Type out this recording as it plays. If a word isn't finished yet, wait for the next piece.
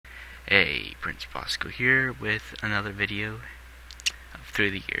Hey, Prince Bosco here with another video of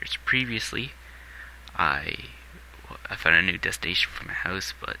Through the Years. Previously, I found a new destination for my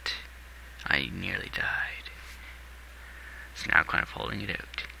house, but I nearly died. So now I'm kind of holding it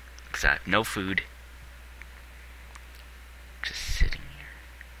out, because I have no food, just sitting here.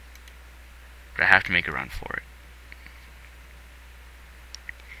 But I have to make a run for it.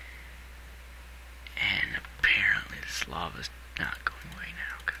 And apparently this lava's not going away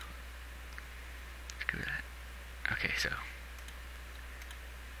now. Screw that. Okay, so.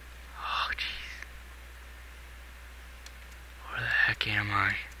 Oh, jeez. Where the heck am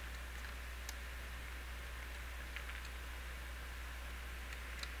I?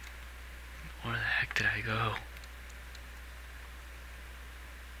 Where the heck did I go?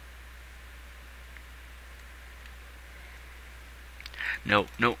 No.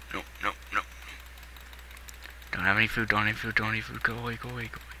 Don't have any food, don't have any food. Go away.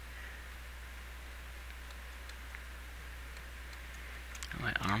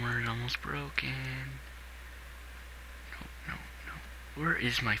 My armor is almost broken. No. Where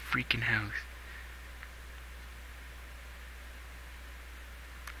is my freaking house?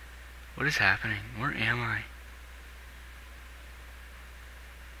 What is happening? Where am I?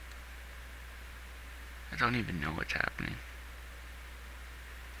 I don't even know what's happening.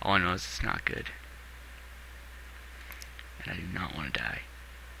 All I know is it's not good. And I do not want to die.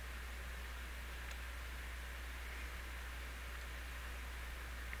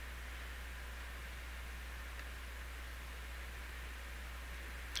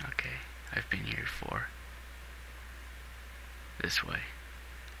 Okay, I've been here before. This way.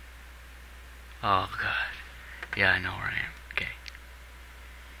 Oh god. Yeah, I know where I am. Okay.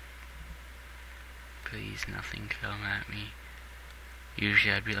 Please, nothing come at me.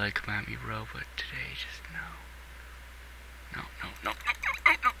 Usually I'd be like, come at me, bro, but today, just no. No.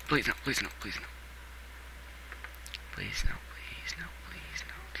 Please no. Please no. Okay.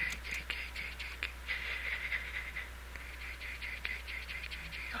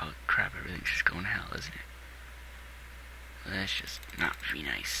 Oh crap, everything's just going to hell, isn't it? Let's just not be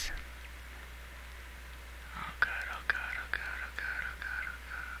nice. Oh god.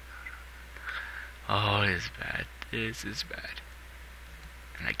 Oh, this is bad. This is bad.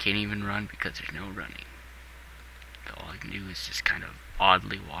 And I can't even run because there's no running. So all I can do is just kind of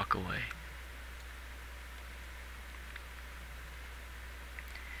oddly walk away.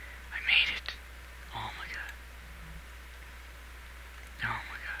 I made it. Oh my god.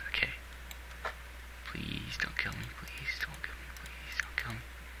 Okay. Please don't kill me.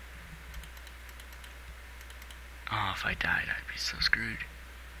 Oh, if I died, I'd be so screwed.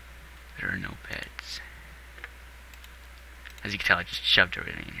 There are no beds. As you can tell, I just shoved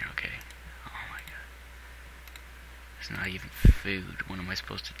everything in here, okay? Oh my god. There's not even food. What am I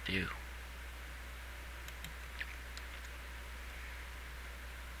supposed to do?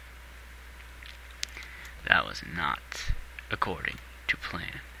 That was not according to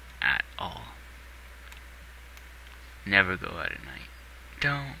plan at all. Never go out at night.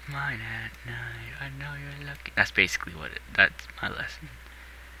 Don't mind at night. I know you're lucky. That's basically that's my lesson.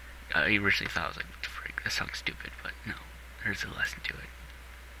 I originally thought I was like, what the frick? That sounds stupid, but no. There's a lesson to it.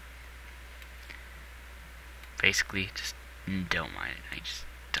 Basically, just don't mind it. I just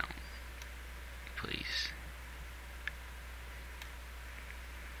don't. Please.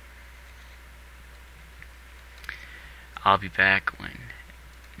 I'll be back when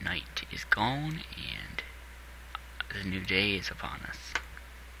night is gone and the new day is upon us.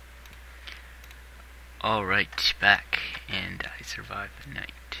 Alright, back, and I survived the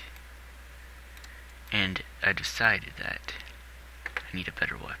night. And I decided that I need a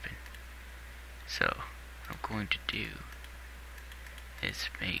better weapon. So, what I'm going to do is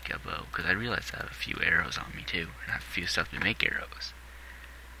make a bow, because I realized I have a few arrows on me too, and I have a few stuff to make arrows.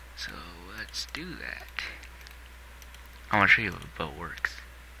 So, let's do that. I want to show you how a bow works,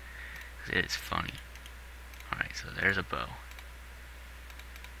 because it is funny. Alright, so there's a bow.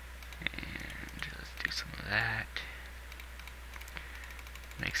 And let's do some of that.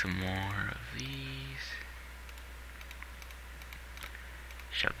 Make some more of these.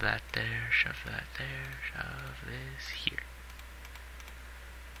 Shove that there, shove this here.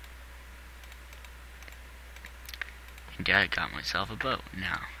 And I got myself a bow.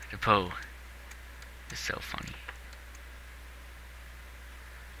 Now, the bow is so funny.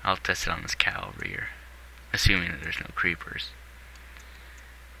 I'll test it on this cow over here, assuming that there's no creepers.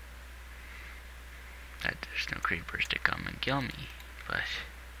 That there's no creepers to come and kill me, but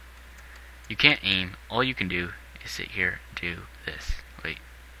you can't aim. All you can do is sit here and do this. Wait.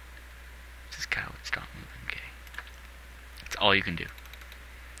 This cow would stop moving, okay. That's all you can do.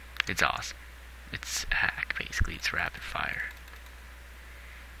 It's awesome. It's a hack, basically. It's rapid fire.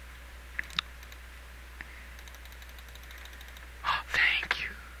 Oh, thank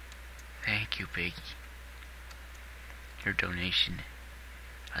you. Thank you, Biggie. Your donation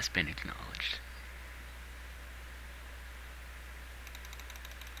has been acknowledged.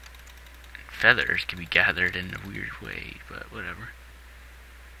 Feathers can be gathered in a weird way, but whatever.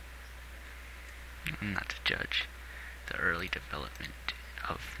 I'm not to judge the early development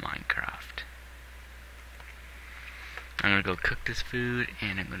of Minecraft. I'm gonna go cook this food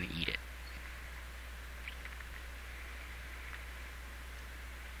and I'm gonna eat it.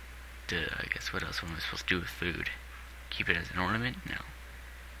 Duh, I guess what else am I supposed to do with food? Keep it as an ornament? No.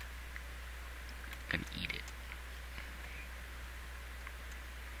 I'm gonna eat it.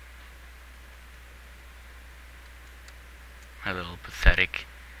 My little pathetic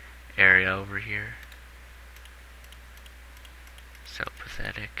area over here. So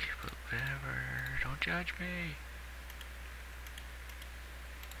pathetic, but whatever. Don't judge me.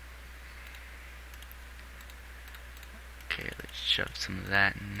 Okay, let's shove some of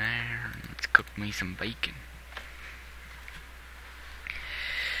that in there, and let's cook me some bacon.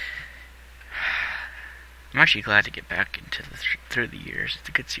 I'm actually glad to get back into through the years. It's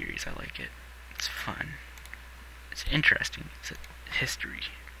a good series. I like it. It's fun. It's interesting. It's a history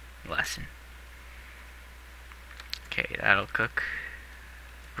lesson. Okay, that'll cook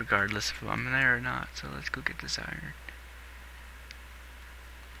regardless if I'm there or not. So let's go get this iron.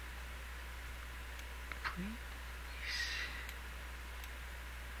 Please.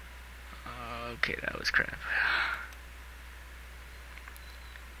 Okay, that was crap.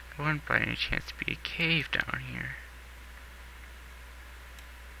 There wouldn't by any chance to be a cave down here.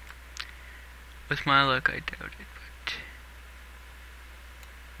 With my luck, I doubt it, but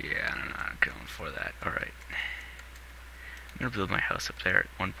yeah, I'm not going for that. Alright. I'm gonna build my house up there at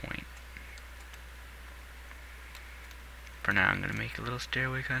one point. For now, I'm gonna make a little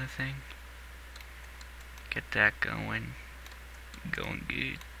stairway kind of thing. Get that going. Going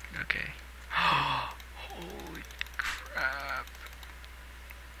good. Okay. Holy crap.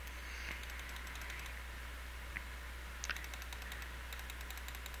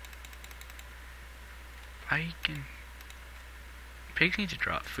 Bacon. Pigs need to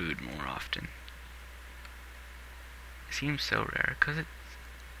drop food more often. It seems so rare, cause it's...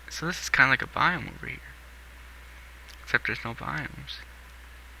 So this is kind of like a biome over here. Except there's no biomes.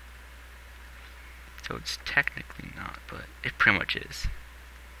 So it's technically not, but it pretty much is.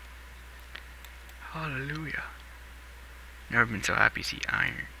 Hallelujah. Never been so happy to see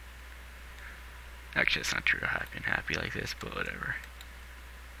iron. Actually, that's not true. I've been happy like this, but whatever.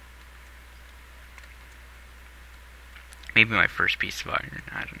 Maybe my first piece of iron.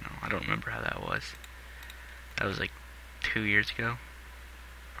 I don't know. I don't remember how that was. That was like 2 years ago.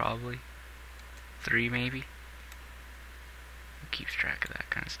 Probably. 3 maybe. Who keeps track of that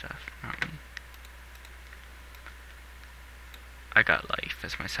kind of stuff? Not me. I got life,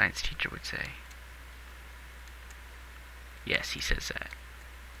 as my science teacher would say. Yes, he says that.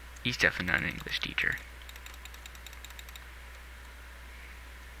 He's definitely not an English teacher.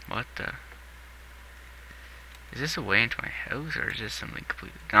 What the... Is this a way into my house, or is this something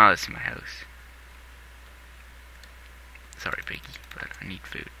completely... No, this is my house. Sorry, Piggy, but I need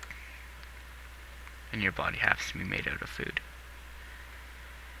food. And your body happens to be made out of food.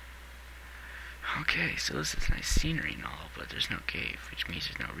 Okay, so this is nice scenery and all, but there's no cave, which means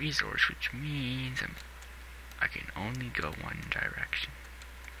there's no resource, which means I can only go one direction.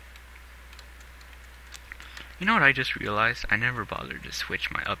 You know what I just realized? I never bothered to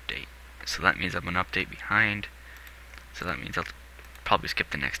switch my update. So that means I'm an update behind. So that means I'll probably skip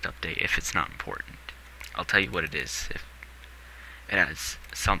the next update if it's not important. I'll tell you what it is if it has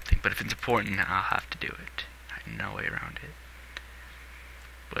something. But if it's important, I'll have to do it. I have no way around it.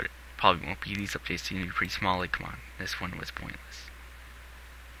 But it probably won't be. These updates seem to be pretty small. Like, come on. This one was pointless.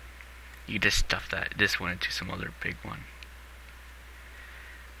 You just stuff this one into some other big one.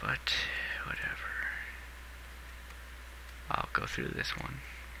 But, whatever. I'll go through this one.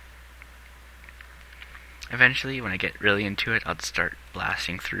 Eventually, when I get really into it, I'll start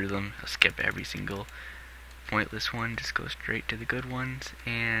blasting through them. I'll skip every single pointless one, just go straight to the good ones.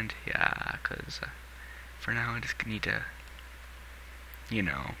 And, yeah, because for now I just need to, you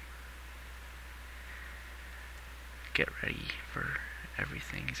know, get ready for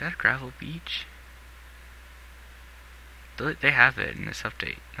everything. Is that a gravel beach? They have it in this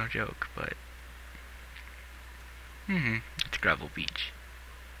update, no joke, but... it's a gravel beach.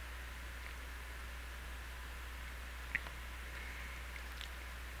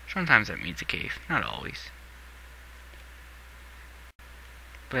 Sometimes that means a cave, not always.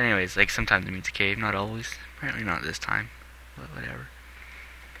 But anyways, like sometimes it means a cave, not always. Apparently not this time, but whatever.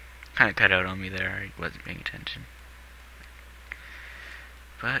 Kind of cut out on me there, I wasn't paying attention.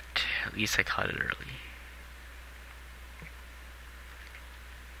 But at least I caught it early.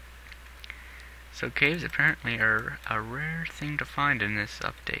 So caves apparently are a rare thing to find in this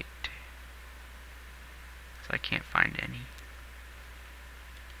update. So I can't find any.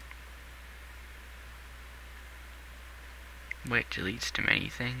 Which leads to many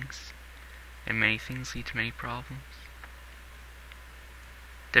things. And many things lead to many problems.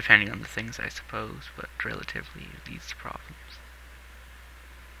 Depending on the things, I suppose, but relatively it leads to problems.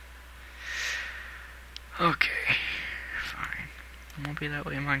 Okay, fine. It won't be that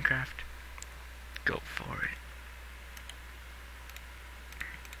way in Minecraft. Go for it.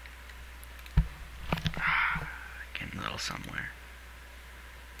 Getting a little somewhere.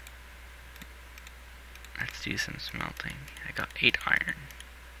 Let's do some smelting. I got 8 iron.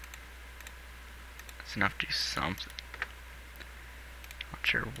 That's enough to do something. Not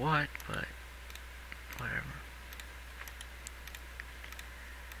sure what, but whatever.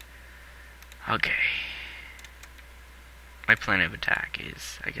 Okay. My plan of attack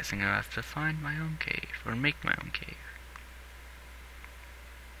is, I guess I'm gonna have to find my own cave, or make my own cave.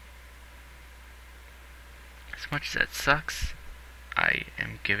 As much as that sucks, I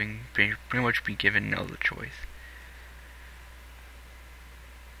am pretty much been given no other choice.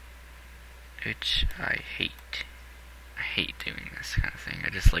 Which I hate. I hate doing this kind of thing. I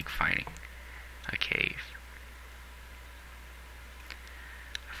just like finding a cave.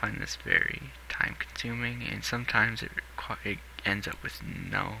 I find this very time consuming, and sometimes it ends up with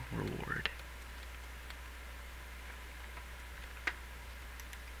no reward.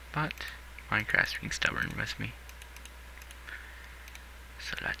 But Minecraft's being stubborn with me.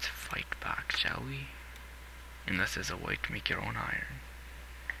 So let's fight back, shall we? Unless there's a way to make your own iron,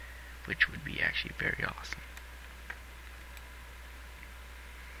 which would be actually very awesome.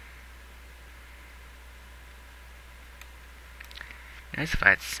 Nice if I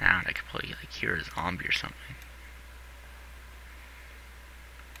had sound, I could probably like hear a zombie or something.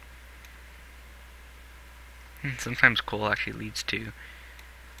 Sometimes coal actually leads to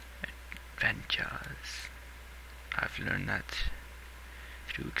adventures. I've learned that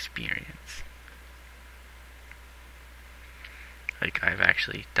through experience. Like, I've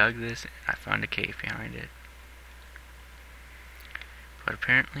actually dug this and I found a cave behind it. But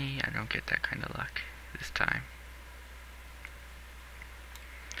apparently I don't get that kind of luck this time.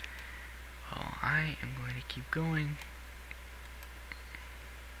 Well, I am going to keep going.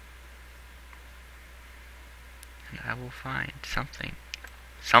 And I will find something.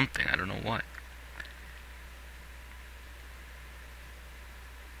 Something, I don't know what.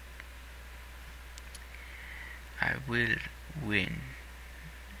 I will win.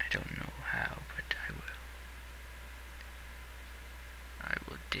 I don't know how, but I will. I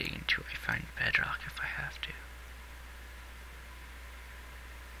will dig until I find bedrock if I have to.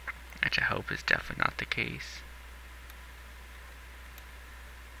 Which I hope is definitely not the case.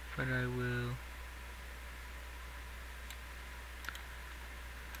 But I will.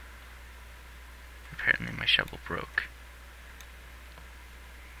 Apparently my shovel broke.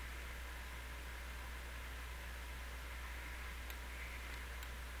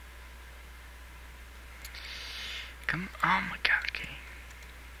 Come on, oh my god, okay.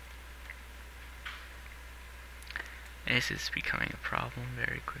 This is becoming a problem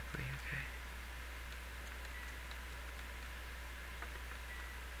very quickly, okay.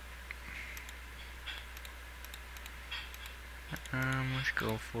 Let's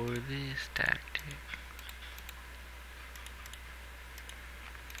go for this tactic.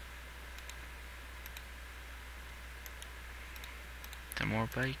 Some more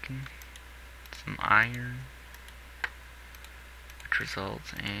bacon, some iron, which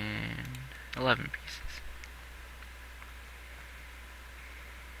results in 11 pieces.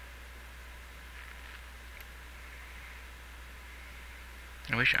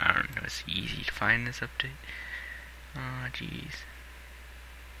 I wish iron was easy to find in this update. Oh, jeez.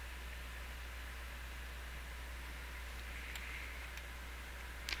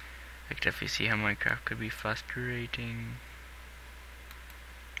 I could definitely see how Minecraft could be frustrating.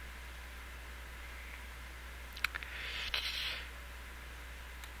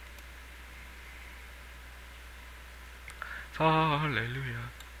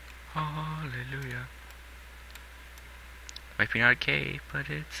 Hallelujah. Hallelujah. Might be not a cave, but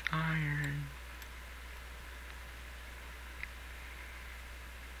it's iron.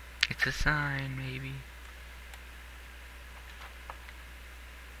 It's a sign, maybe.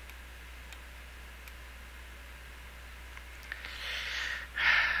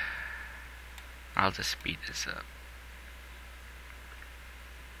 I'll just speed this up.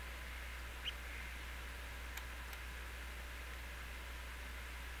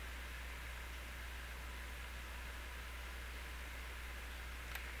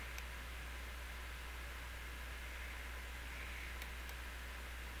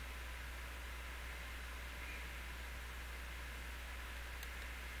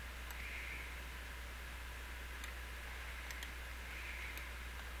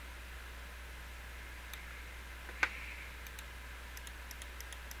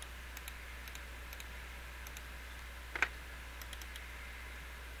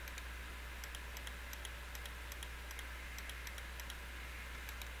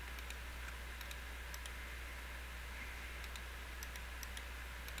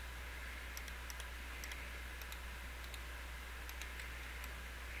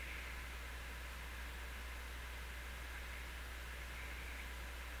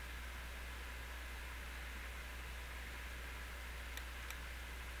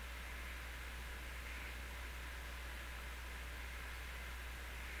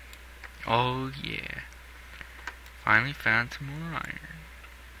 Oh yeah, finally found some more iron.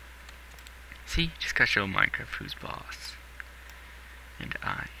 See, just gotta show Minecraft who's boss. And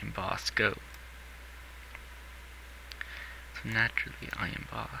I am boss, go. So naturally I am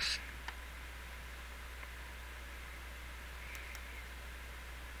boss.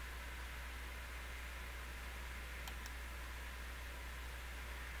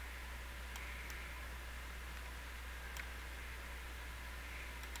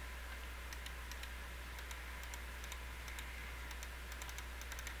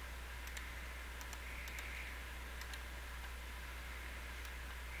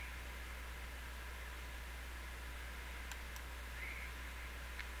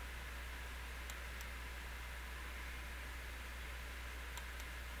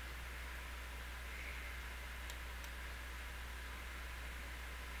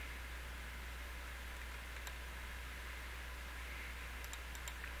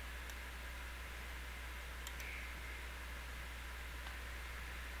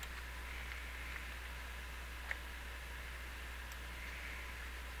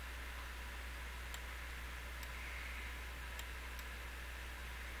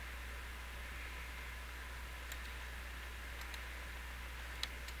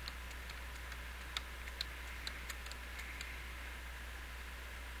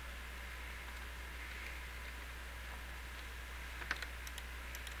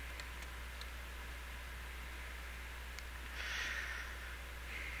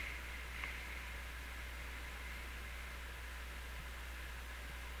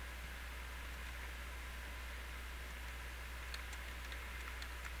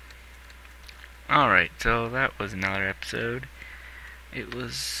 Alright, so that was another episode. It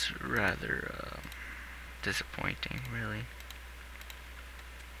was rather disappointing, really.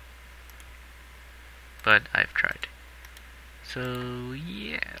 But I've tried. So,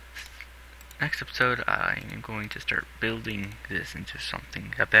 yeah. Next episode, I am going to start building this into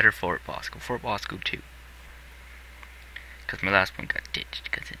something, a better Fort Bosco. Fort Bosco 2. Because my last one got ditched,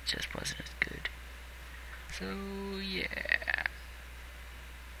 because it just wasn't as good. So, yeah.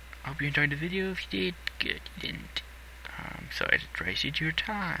 I hope you enjoyed the video. If you did, good. You didn't. Sorry to wasted your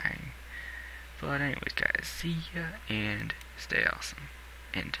time. But anyways, guys, see ya, and stay awesome.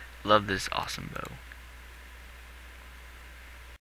 And love this awesome bow.